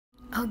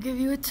I'll give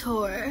you a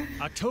tour.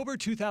 October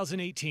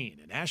 2018,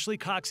 and Ashley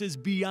Cox is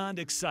beyond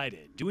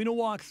excited, doing a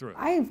walkthrough.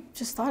 I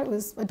just thought it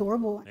was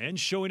adorable. And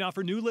showing off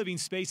her new living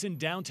space in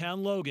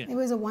downtown Logan. It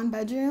was a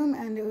 1-bedroom,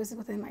 and it was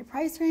within my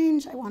price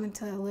range. I wanted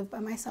to live by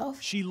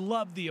myself. She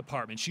loved the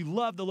apartment, she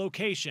loved the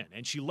location,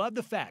 and she loved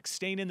the fact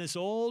staying in this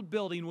old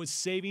building was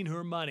saving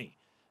her money.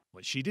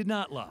 What she did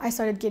not love, I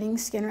started getting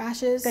skin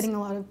rashes, getting a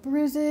lot of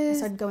bruises, I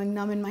started going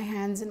numb in my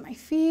hands and my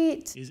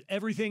feet, is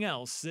everything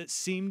else that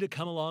seemed to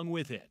come along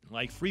with it,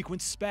 like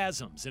frequent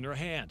spasms in her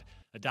hand,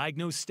 a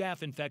diagnosed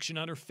staph infection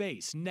on her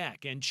face,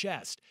 neck, and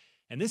chest.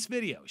 And this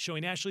video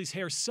showing Ashley's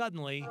hair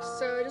suddenly,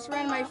 so I just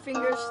ran my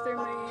fingers through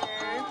my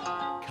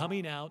hair,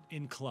 coming out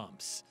in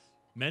clumps.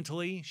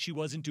 Mentally, she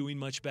wasn't doing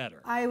much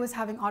better. I was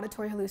having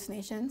auditory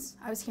hallucinations,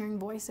 I was hearing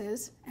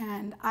voices,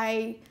 and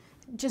I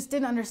just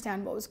didn't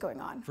understand what was going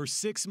on. For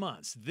 6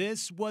 months,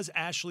 this was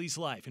Ashley's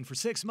life, and for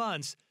 6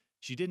 months,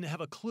 she didn't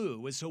have a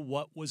clue as to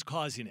what was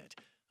causing it,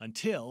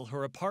 until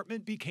her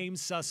apartment became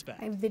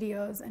suspect. I have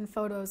videos and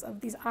photos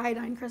of these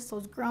iodine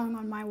crystals growing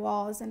on my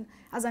walls, and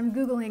as I'm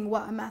Googling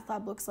what a meth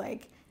lab looks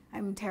like,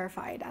 I'm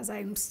terrified as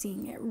I'm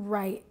seeing it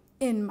right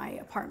in my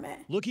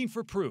apartment. Looking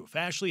for proof,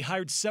 Ashley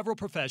hired several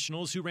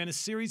professionals who ran a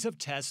series of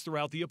tests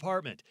throughout the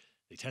apartment.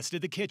 They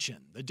tested the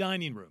kitchen, the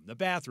dining room, the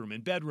bathroom,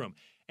 and bedroom,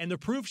 and the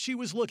proof she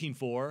was looking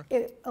for,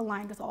 it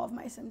aligned with all of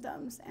my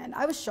symptoms, and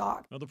I was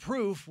shocked. Well, the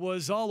proof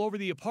was all over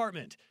the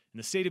apartment. In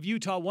the state of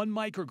Utah, 1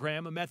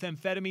 microgram of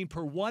methamphetamine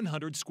per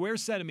 100 square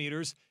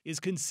centimeters is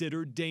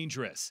considered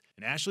dangerous.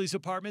 In Ashley's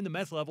apartment, the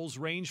meth levels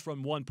range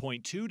from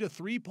 1.2 to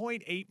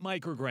 3.8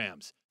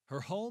 micrograms. Her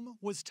home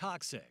was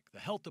toxic. The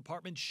health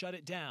department shut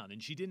it down,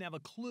 and she didn't have a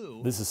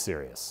clue. This is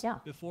serious. Yeah.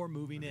 Before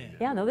moving in.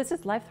 Yeah, no, this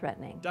is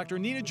life-threatening. Dr.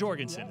 Nina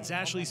Jorgensen is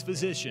Ashley's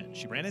physician.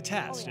 She ran a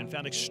test and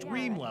found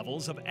extreme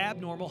levels of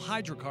abnormal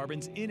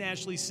hydrocarbons in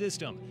Ashley's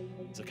system.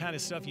 It's the kind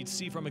of stuff you'd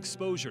see from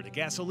exposure to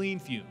gasoline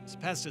fumes,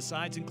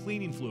 pesticides, and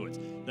cleaning fluids,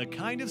 the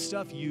kind of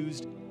stuff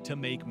used to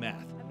make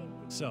meth.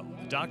 So,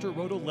 the doctor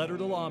wrote a letter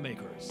to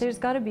lawmakers. There's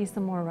got to be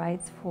some more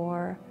rights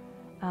for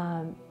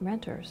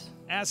renters.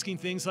 Asking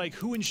things like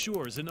who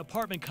ensures an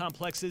apartment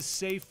complex is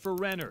safe for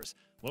renters,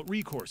 what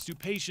recourse do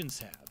patients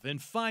have,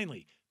 and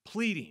finally,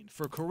 pleading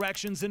for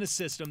corrections in a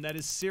system that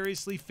is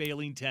seriously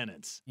failing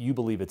tenants. You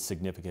believe it's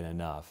significant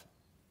enough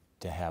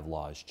to have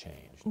laws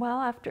changed? Well,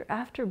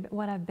 after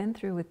what I've been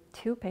through with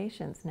 2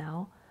 patients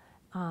now,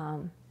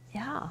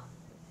 yeah,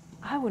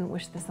 I wouldn't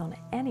wish this on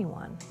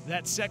anyone.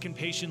 That second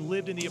patient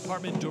lived in the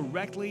apartment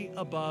directly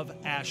above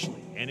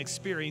Ashley and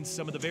experienced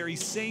some of the very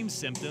same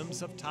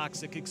symptoms of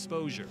toxic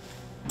exposure.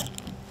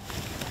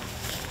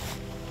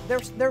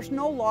 There's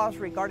no laws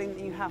regarding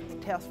that you have to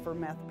test for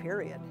meth,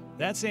 period.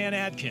 That's Ann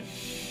Adkin,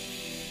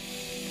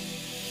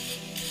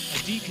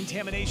 a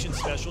decontamination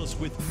specialist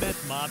with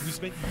Meth Mob who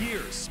spent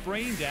years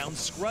spraying down,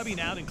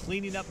 scrubbing out, and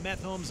cleaning up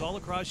meth homes all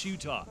across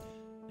Utah.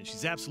 And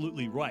she's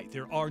absolutely right.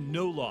 There are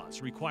no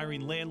laws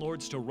requiring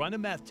landlords to run a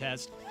meth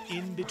test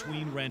in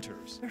between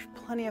renters. There's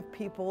plenty of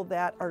people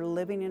that are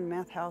living in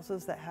meth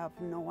houses that have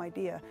no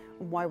idea.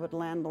 Why would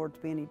landlords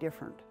be any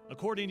different?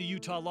 According to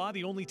Utah law,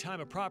 the only time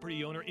a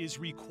property owner is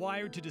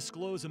required to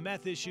disclose a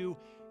meth issue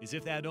is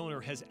if that owner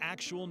has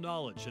actual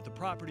knowledge that the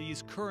property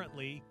is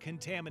currently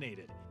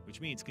contaminated, which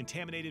means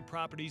contaminated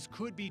properties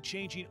could be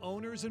changing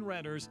owners and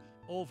renters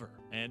over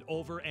and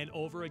over and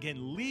over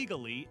again,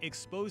 legally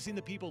exposing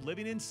the people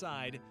living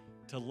inside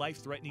to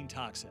life-threatening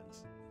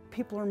toxins.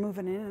 People are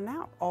moving in and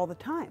out all the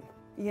time.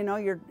 You know,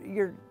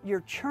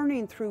 you're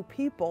churning through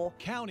people.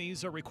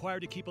 Counties are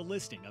required to keep a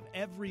listing of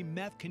every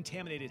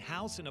meth-contaminated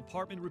house and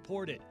apartment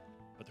reported.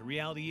 But the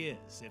reality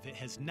is, if it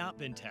has not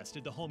been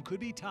tested, the home could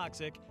be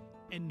toxic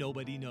and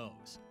nobody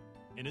knows.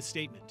 In a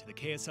statement to the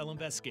KSL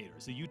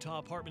investigators, the Utah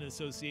Apartment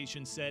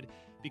Association said,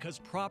 because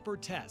proper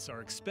tests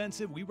are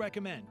expensive, we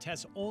recommend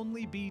tests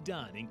only be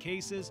done in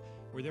cases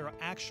where there are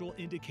actual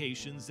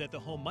indications that the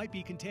home might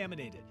be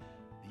contaminated.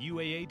 The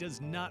UAA does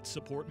not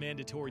support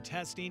mandatory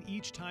testing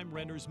each time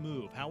renters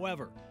move.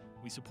 However,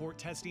 we support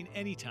testing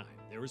anytime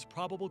there is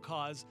probable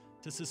cause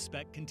to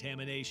suspect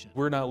contamination.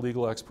 We're not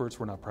legal experts,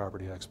 we're not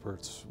property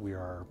experts, we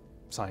are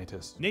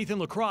scientists. Nathan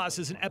LaCrosse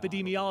is an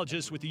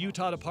epidemiologist with the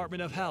Utah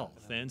Department of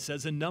Health and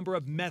says the number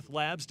of meth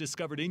labs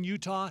discovered in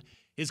Utah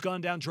has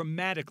gone down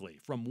dramatically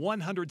from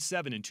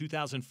 107 in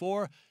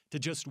 2004 to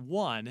just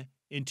 1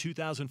 in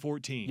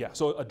 2014. Yeah,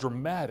 so a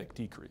dramatic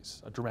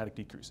decrease,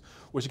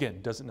 which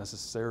again doesn't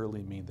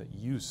necessarily mean that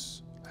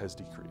use has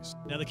decreased.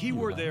 Now the key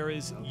word there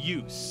is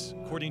use.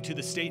 According to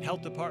the state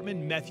health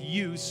department, meth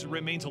use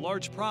remains a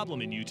large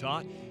problem in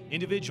Utah.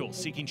 Individuals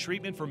seeking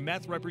treatment for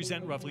meth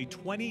represent roughly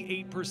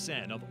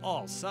 28% of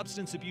all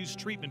substance abuse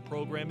treatment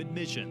program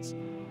admissions.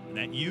 And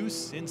that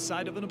use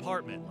inside of an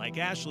apartment like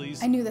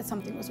Ashley's, I knew that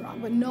something was wrong,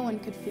 but no one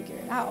could figure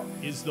it out.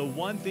 Is the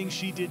one thing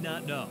she did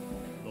not know.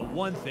 The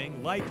one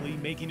thing likely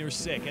making her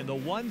sick, and the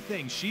one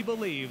thing she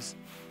believes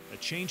a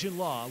change in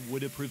law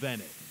would have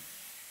prevented.